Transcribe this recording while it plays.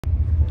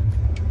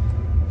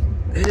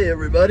Hey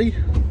everybody,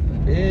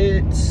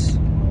 it's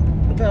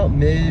about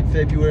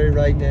mid-February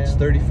right now. It's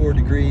 34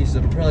 degrees.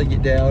 It'll probably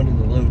get down in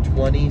the low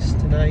 20s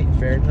tonight,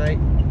 Fahrenheit.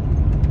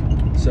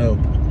 So,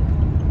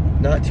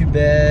 not too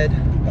bad.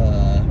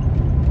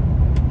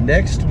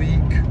 Next week,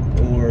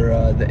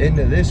 or the end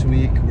of this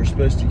week, we're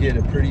supposed to get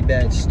a pretty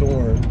bad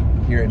storm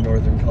here in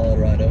northern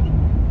Colorado.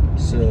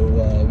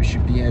 So we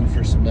should be in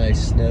for some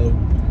nice snow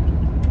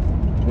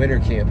winter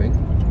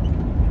camping.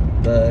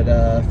 But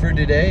for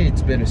today,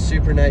 it's been a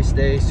super nice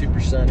day, super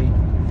sunny,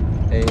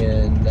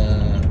 and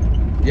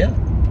yeah.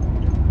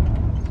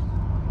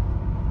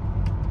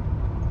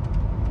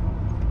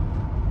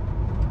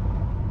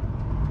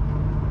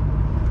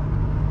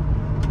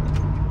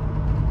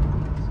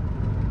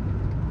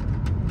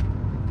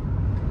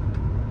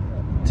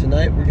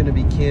 Tonight we're going to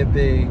be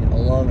camping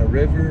along a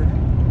river.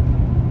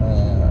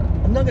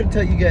 I'm not going to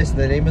tell you guys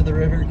the name of the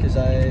river because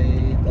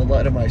a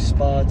lot of my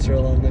spots are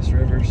along this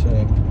river, so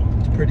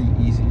it's pretty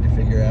easy to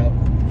figure out.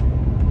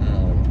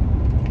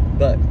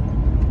 But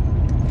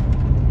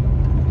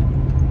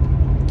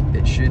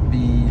it should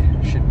be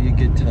a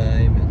good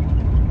time,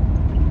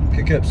 and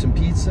pick up some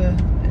pizza,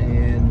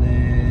 and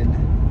then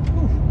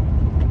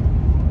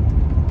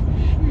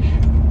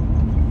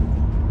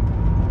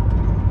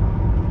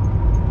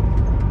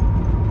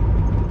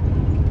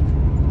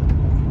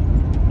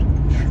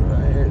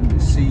trying to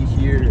see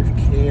here if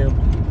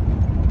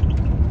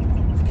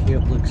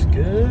camp looks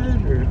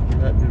good, or if we're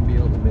not going to be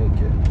able to make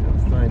it.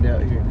 We'll find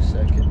out here in a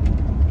second.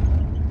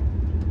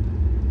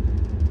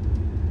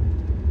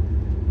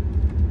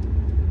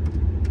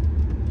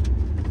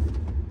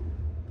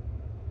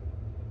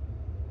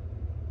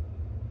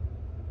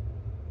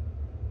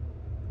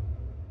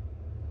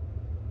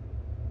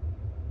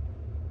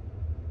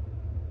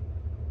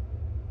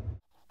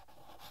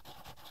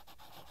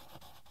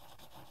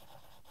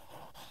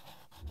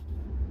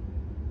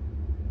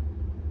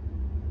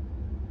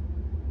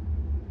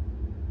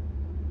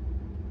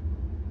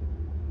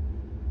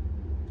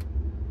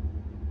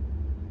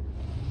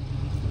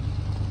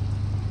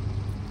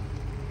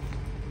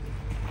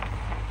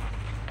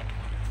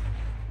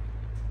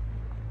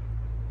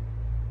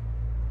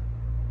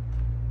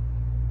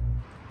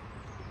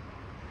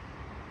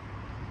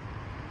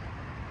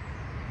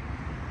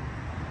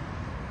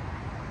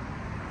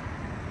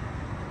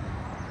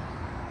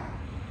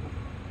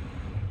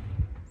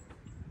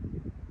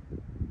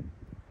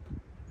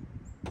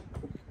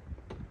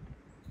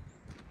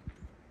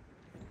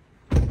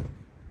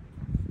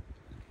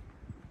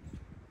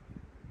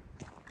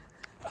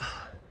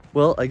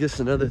 Well, I guess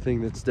another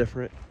thing that's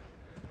different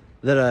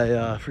that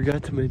I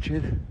forgot to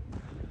mention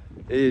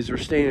is we're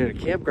staying at a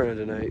campground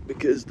tonight,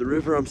 because the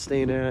river I'm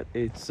staying at,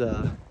 it's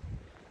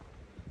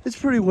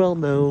pretty well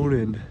known,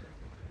 and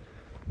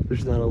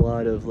there's not a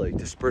lot of like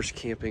dispersed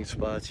camping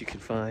spots you can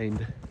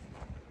find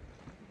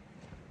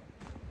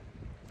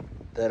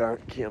that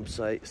aren't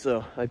campsite.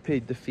 So I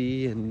paid the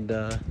fee, and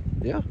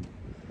yeah,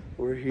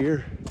 we're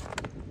here.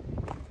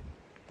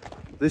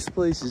 This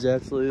place is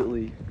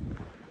absolutely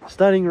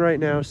stunning right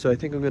now, so I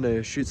think I'm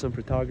gonna shoot some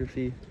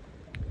photography,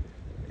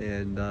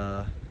 and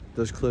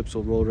those clips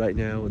will roll right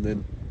now, and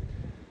then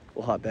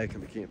we'll hop back in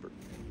the camper.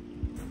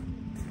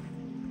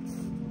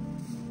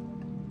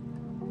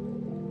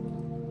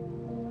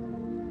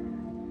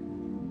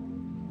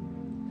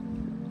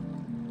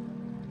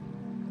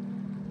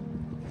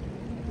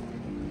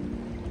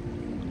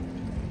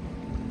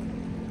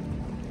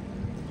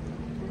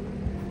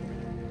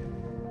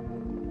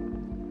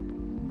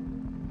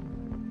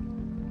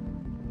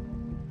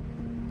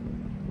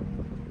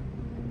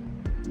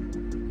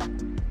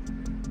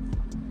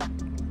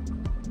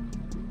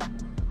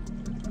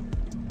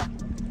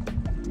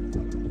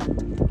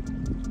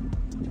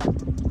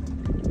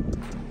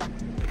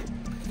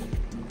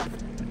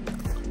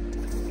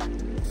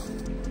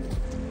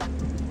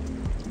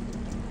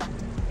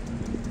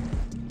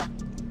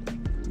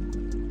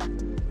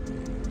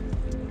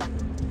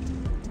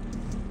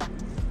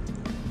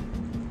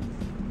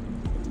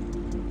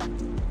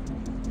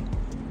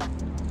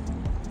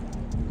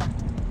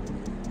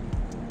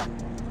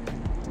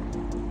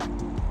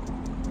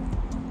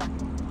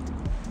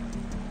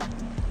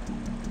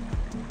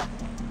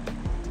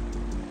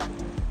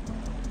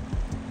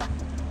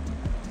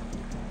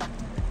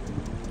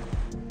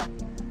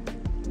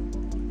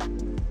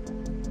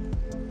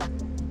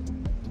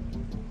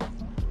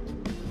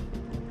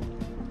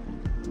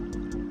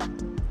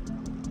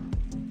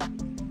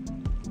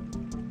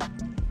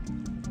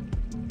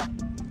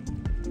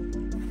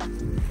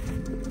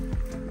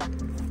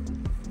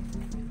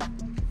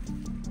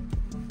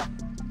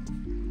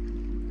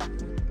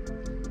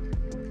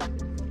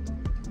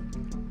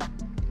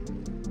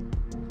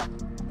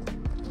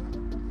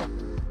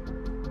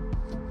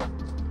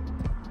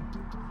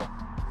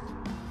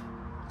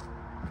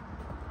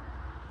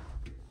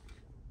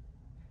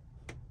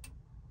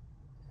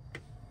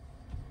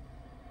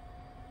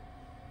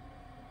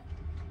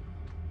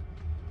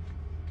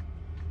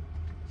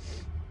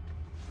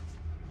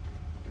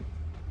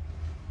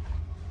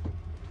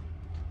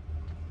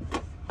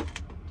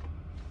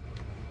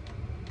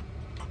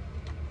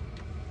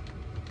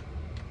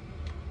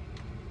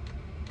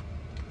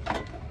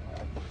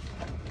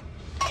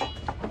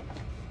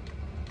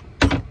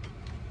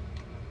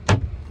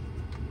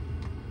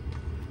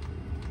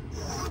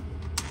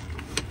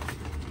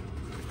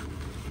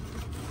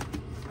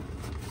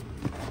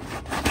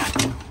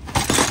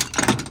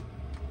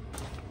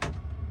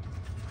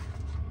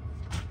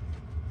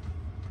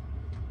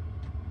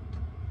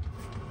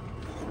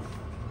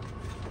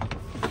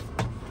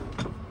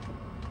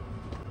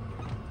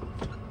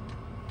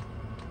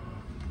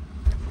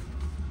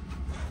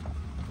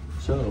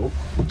 So,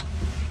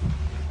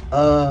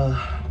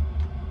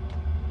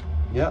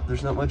 yeah,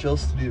 there's not much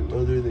else to do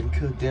other than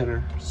cook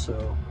dinner.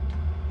 So,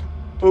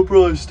 I'll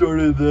probably start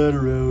at that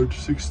around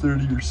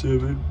 6:30 or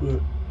 7.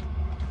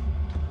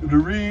 But to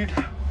read,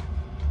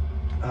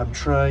 I'm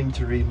trying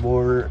to read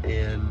more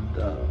and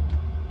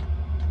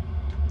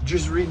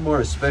just read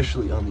more,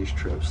 especially on these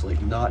trips.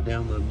 Like, not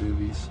download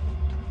movies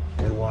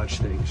and watch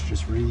things.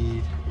 Just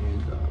read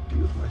and be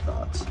with my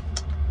thoughts.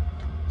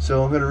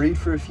 So I'm gonna read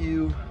for a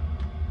few,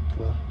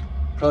 well,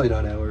 probably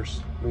not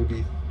hours,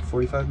 maybe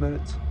 45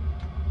 minutes.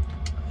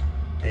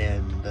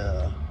 And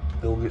then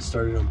we'll get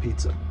started on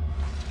pizza.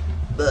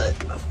 But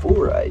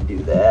before I do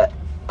that,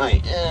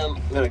 I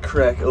am gonna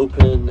crack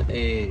open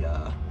a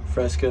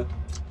Fresca.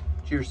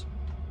 Cheers.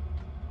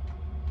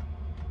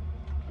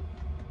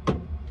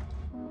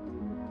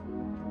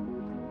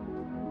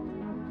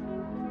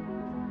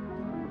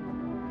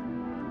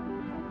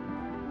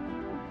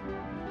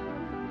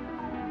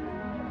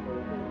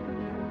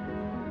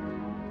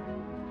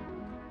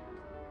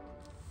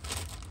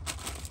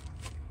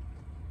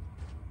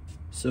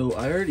 So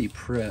I already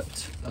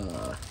prepped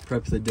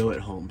the dough at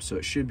home, so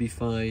it should be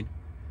fine.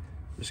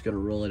 Just gonna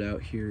roll it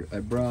out here.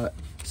 I brought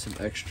some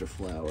extra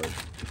flour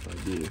if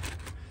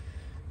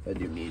I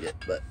do need it,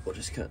 but we'll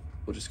just kind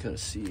of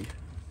see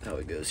how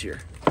it goes here.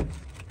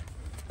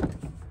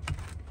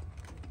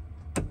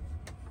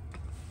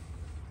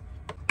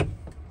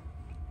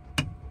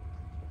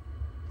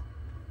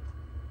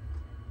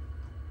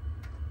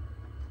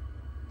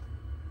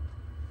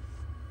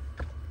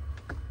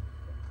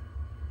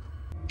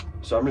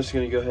 So I'm just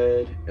gonna go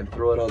ahead and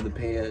throw it on the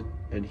pan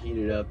and heat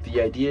it up. The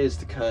idea is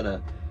to kind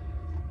of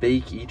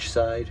bake each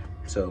side,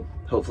 so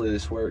hopefully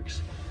this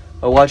works.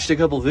 I watched a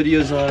couple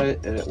videos on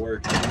it and it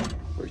worked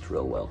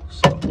real well.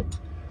 So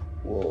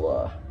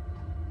we'll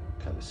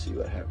kind of see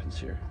what happens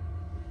here.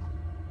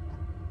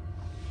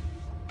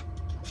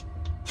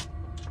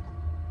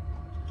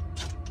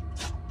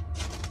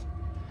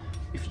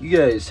 If you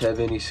guys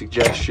have any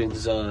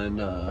suggestions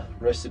on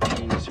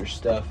recipes or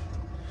stuff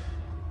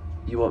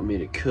you want me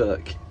to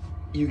cook,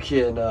 you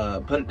can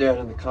put it down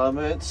in the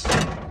comments,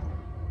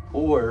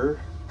 or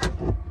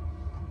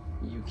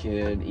you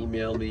can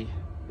email me.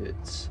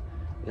 It's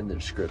in the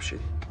description.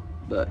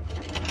 But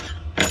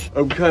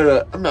I'm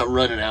not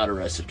running out of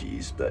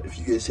recipes, but if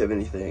you guys have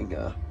anything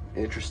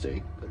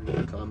interesting, put it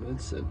in the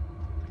comments, and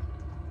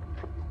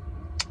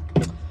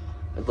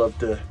I'd love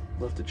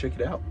to check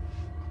it out.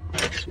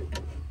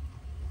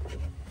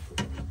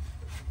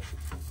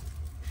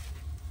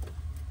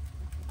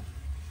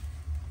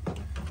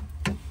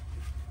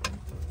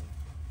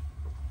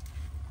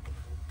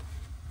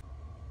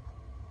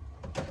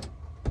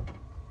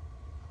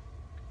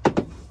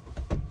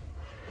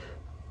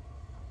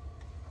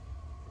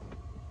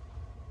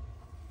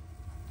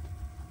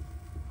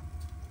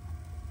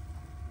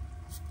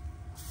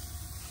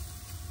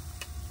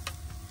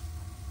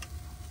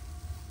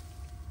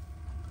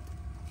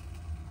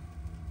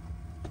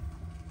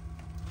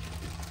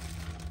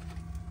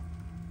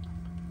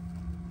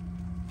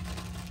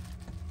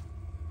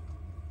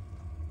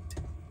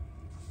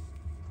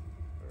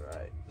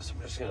 So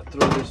I'm just gonna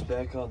throw this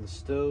back on the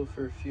stove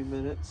for a few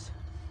minutes,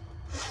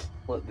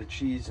 let the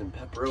cheese and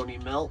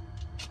pepperoni melt,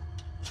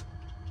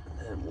 and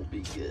then we'll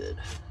be good.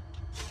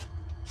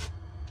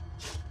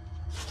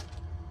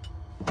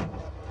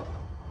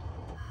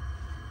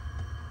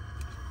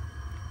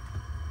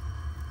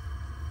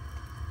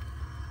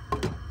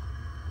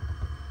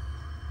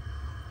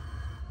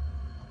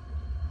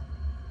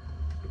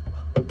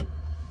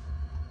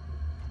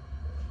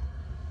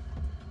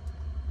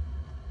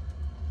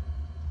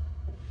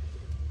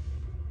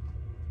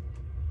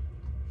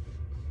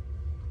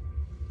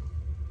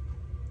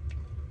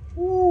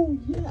 Ooh,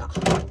 yeah.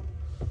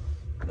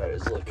 That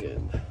is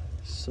looking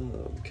some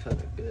kind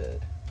of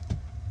good.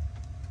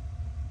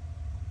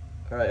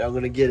 All right, I'm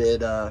gonna get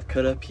it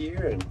cut up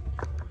here and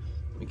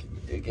we can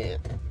dig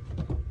in.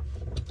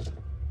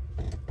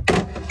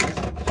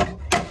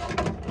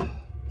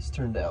 This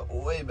turned out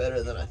way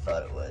better than I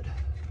thought it would.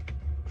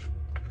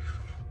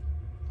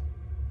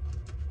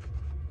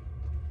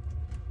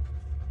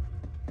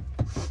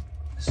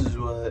 This is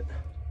what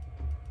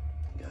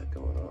I got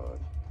going on.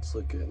 It's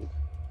looking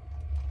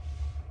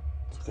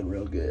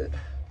real good.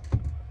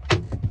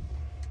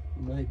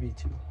 Might be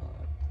too hot.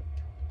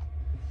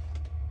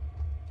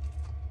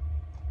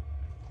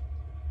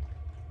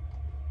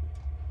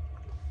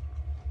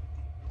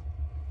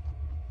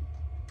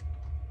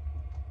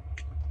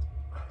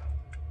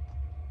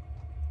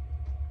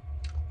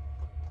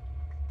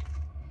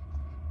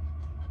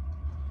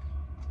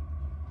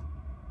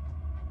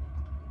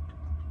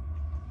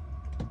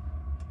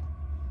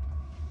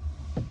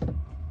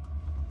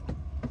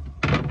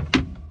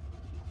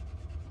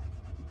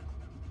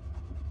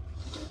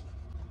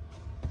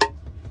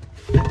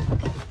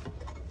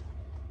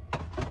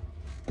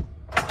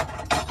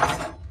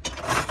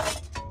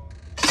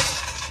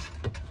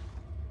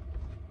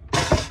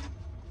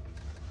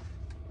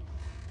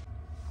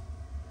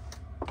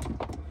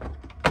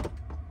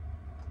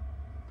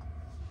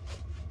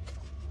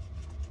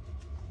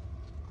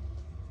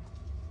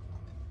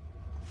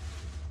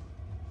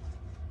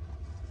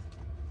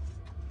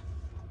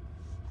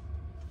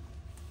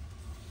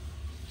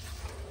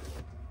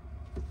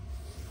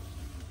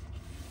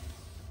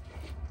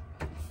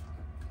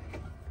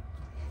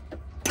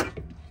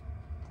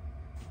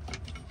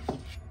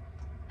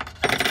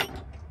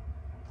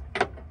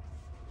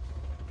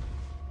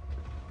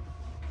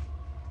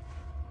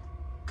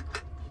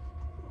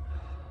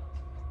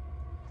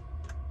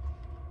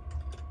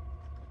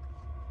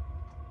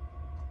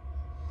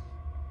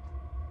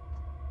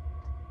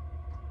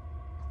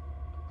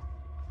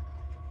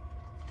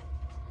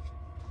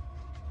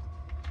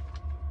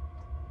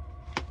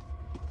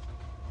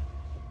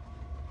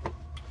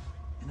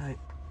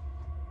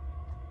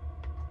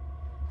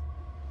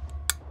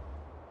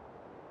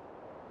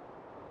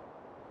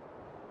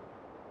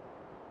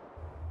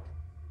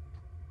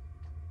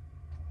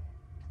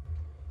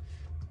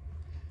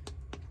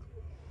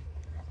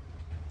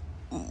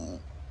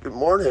 Good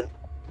morning.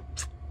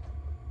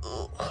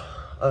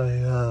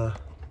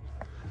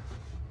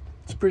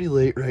 It's pretty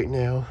late right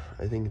now.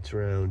 I think it's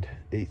around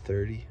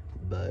 8:30,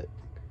 but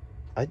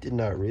I did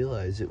not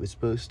realize it was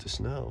supposed to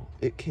snow.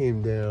 It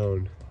came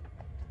down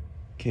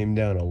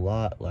a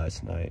lot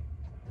last night.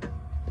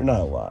 Or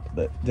not a lot,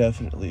 but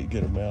definitely a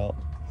good amount.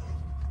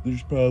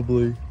 There's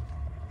probably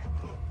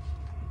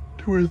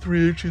 2 or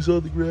 3 inches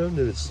on the ground,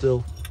 and it's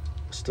still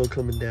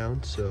coming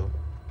down. So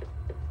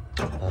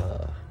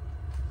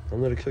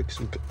I'm gonna cook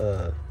some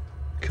I'm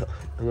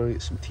gonna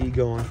get some tea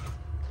going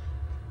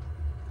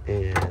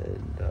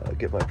and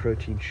get my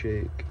protein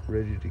shake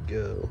ready to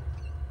go,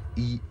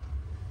 eat,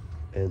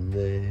 and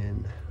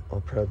then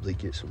I'll probably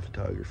get some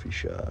photography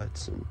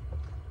shots and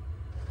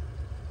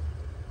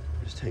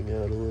just hang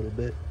out a little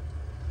bit.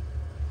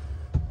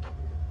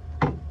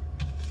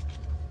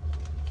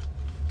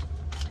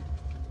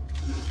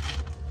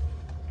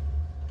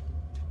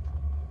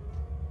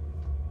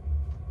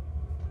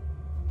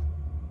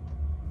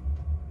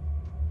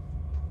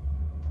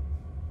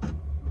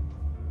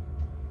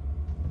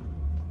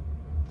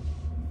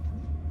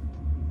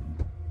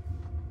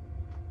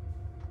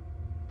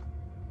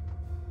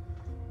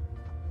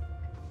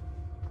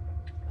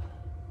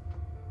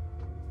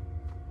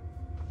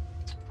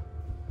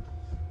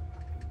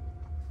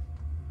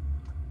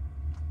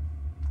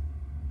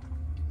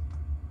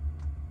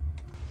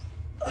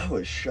 I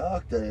was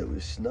shocked that it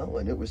was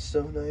snowing. It was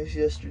so nice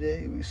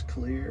yesterday. It was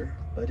clear.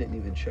 I didn't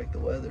even check the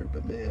weather,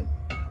 but man,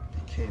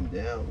 it came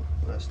down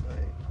last night.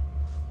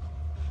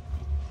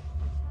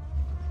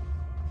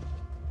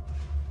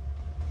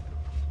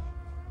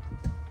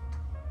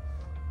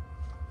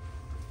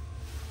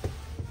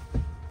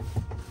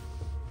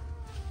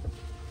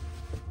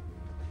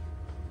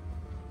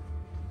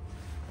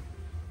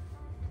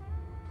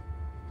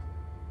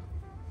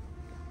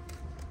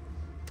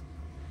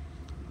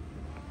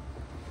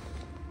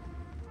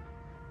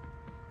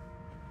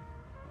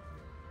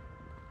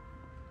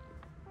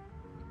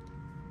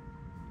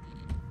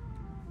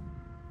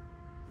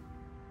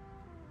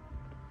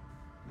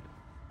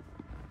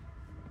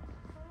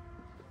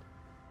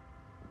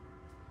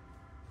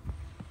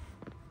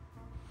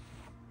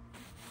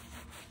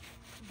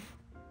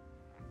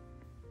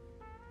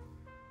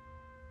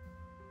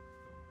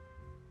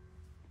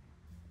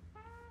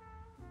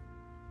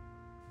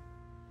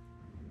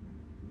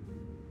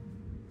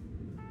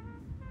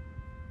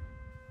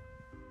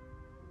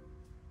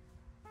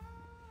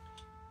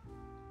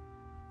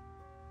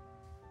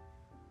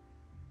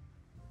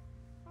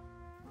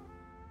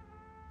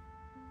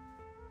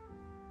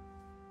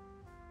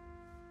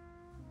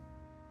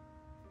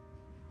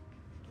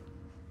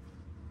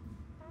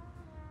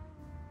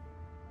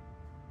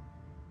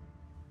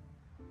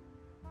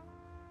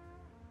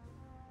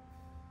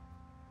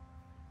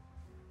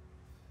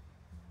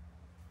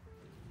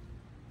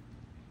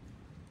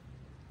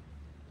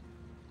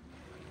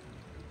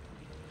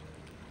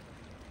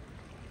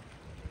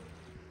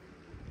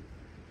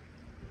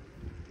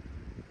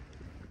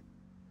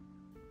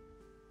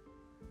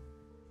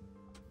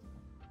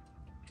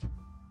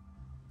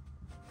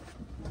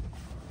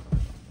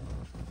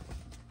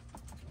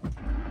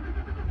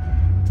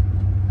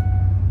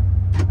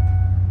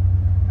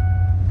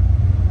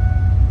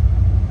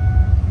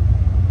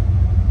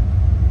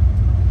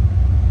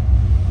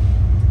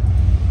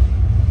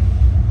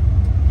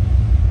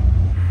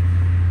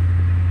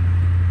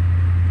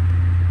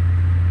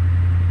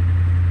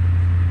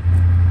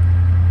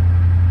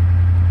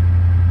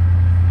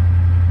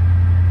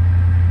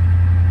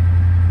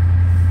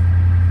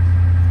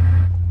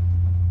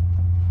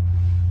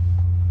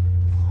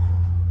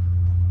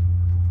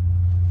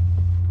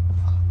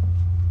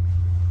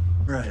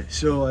 Right,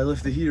 so I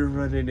left the heater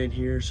running in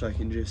here so I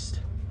can just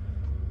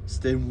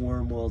stay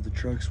warm while the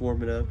truck's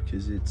warming up,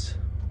 because it's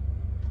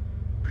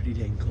pretty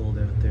dang cold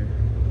out there.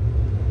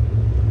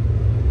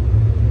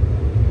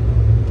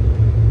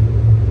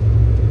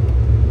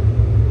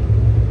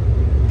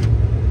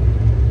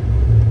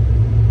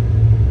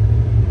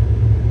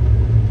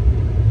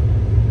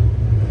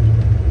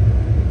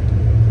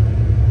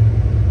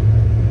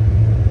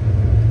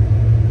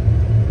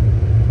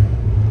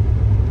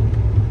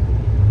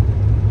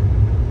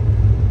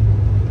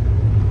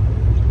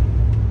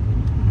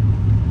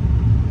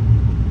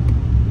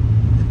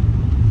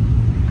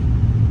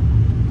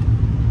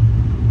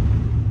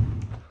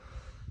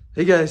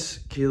 Hey guys,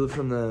 Caleb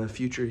from the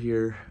future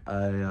here.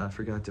 I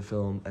forgot to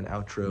film an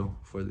outro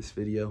for this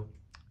video,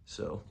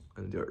 so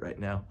I'm gonna do it right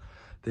now.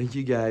 Thank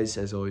you guys,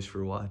 as always,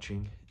 for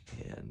watching,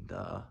 and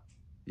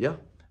yeah,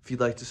 if you'd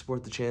like to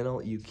support the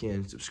channel, you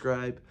can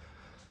subscribe.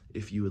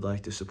 If you would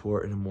like to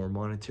support in a more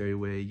monetary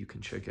way, you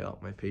can check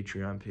out my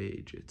Patreon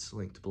page. It's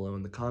linked below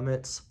in the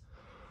comments.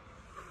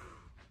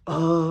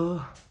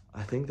 I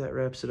think that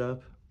wraps it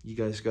up. You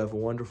guys have a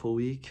wonderful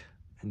week,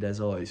 and as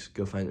always,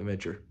 go find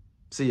adventure.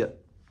 See ya.